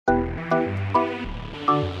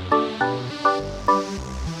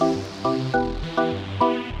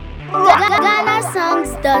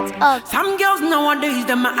Kuami.org. Some girls nowadays,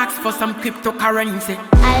 them a ask for some cryptocurrency.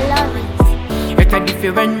 I love it. It's a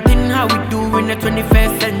different thing how we do in the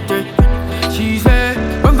 21st century. She said,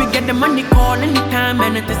 when we get the money, call anytime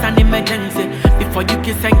and it is an emergency. Before you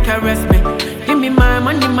kiss and caress me, give me my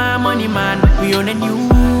money, man. We on a new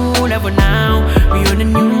level now. We on a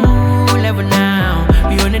new level now.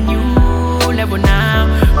 We on a new level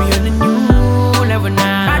now. We on a new level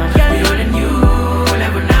now. We on a new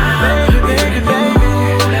level now. We on a new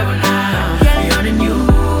level now. We on a new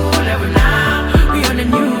level now. We on a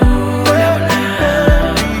new level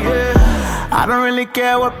now. I don't really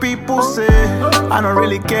care what people say. I don't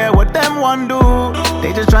really care what them want do.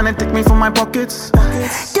 They just tryna take me from my pockets.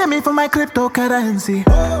 Get me from my cryptocurrency.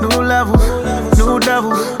 New levels, new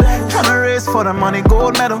devils. Tryna race for the money,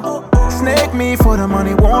 gold medal. Snake me for the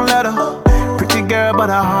money, won't let her. Pretty girl, but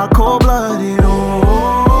a heart cold-blooded.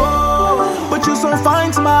 Oh, but you so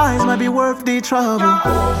fine to my eyes, might be worth the trouble.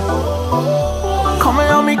 Come and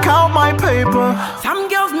help me count my paper. Some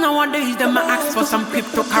girls nowadays, them a ask for some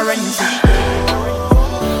cryptocurrency.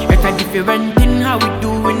 It's a different thing how we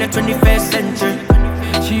do in the 21st century.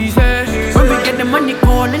 She said, when we get the money,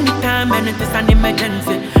 call anytime and it is an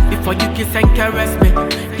emergency. Before you kiss and caress me,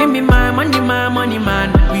 give me my money,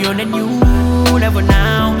 man. We on a new level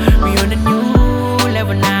now. We on a new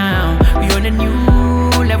level now. We on a new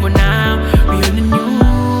level now. We on a new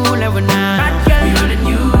level now. We on a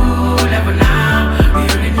new level now. We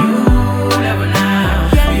on a new level now.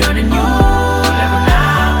 We on a new level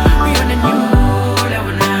now. We on a new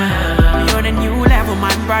level now. We on a new level,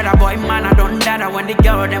 man, brother, boy, man, I don't data. When the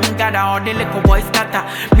girl them gather, all the little boys scatter.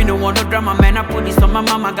 Me no want no drama, man, I put this on my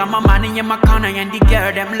mama. Got my money in my corner and the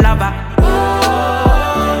girl them love her.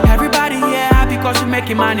 Everybody yeah, because you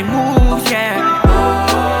making money moves, yeah.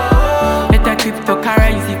 Let that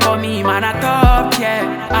cryptocurrency for me, man, I top, yeah.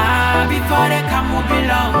 Before they come, we be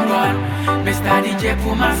long gone. Mr. DJ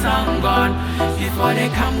put my song on. Before they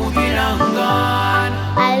come, we be long gone.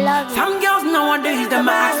 I love it. Some girls nowadays, them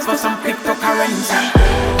ask for some cryptocurrency.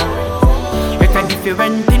 It's a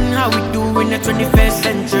different thing how we do in the 21st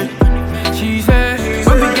century. She said,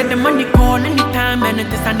 when we get the money, call anytime and it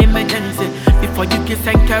is an emergency. Before you kiss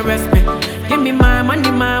and caress me, give me my money,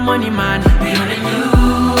 man. We on a new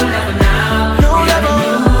level now. We on a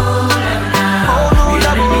new level now. We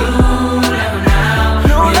on a new level now.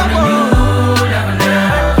 We on a new level now.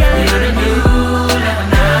 We on a new level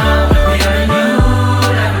now. We on a new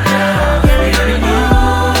level now. We on a new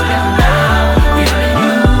level now. We on a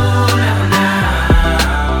new level now.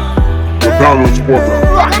 The Download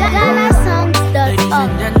Portal.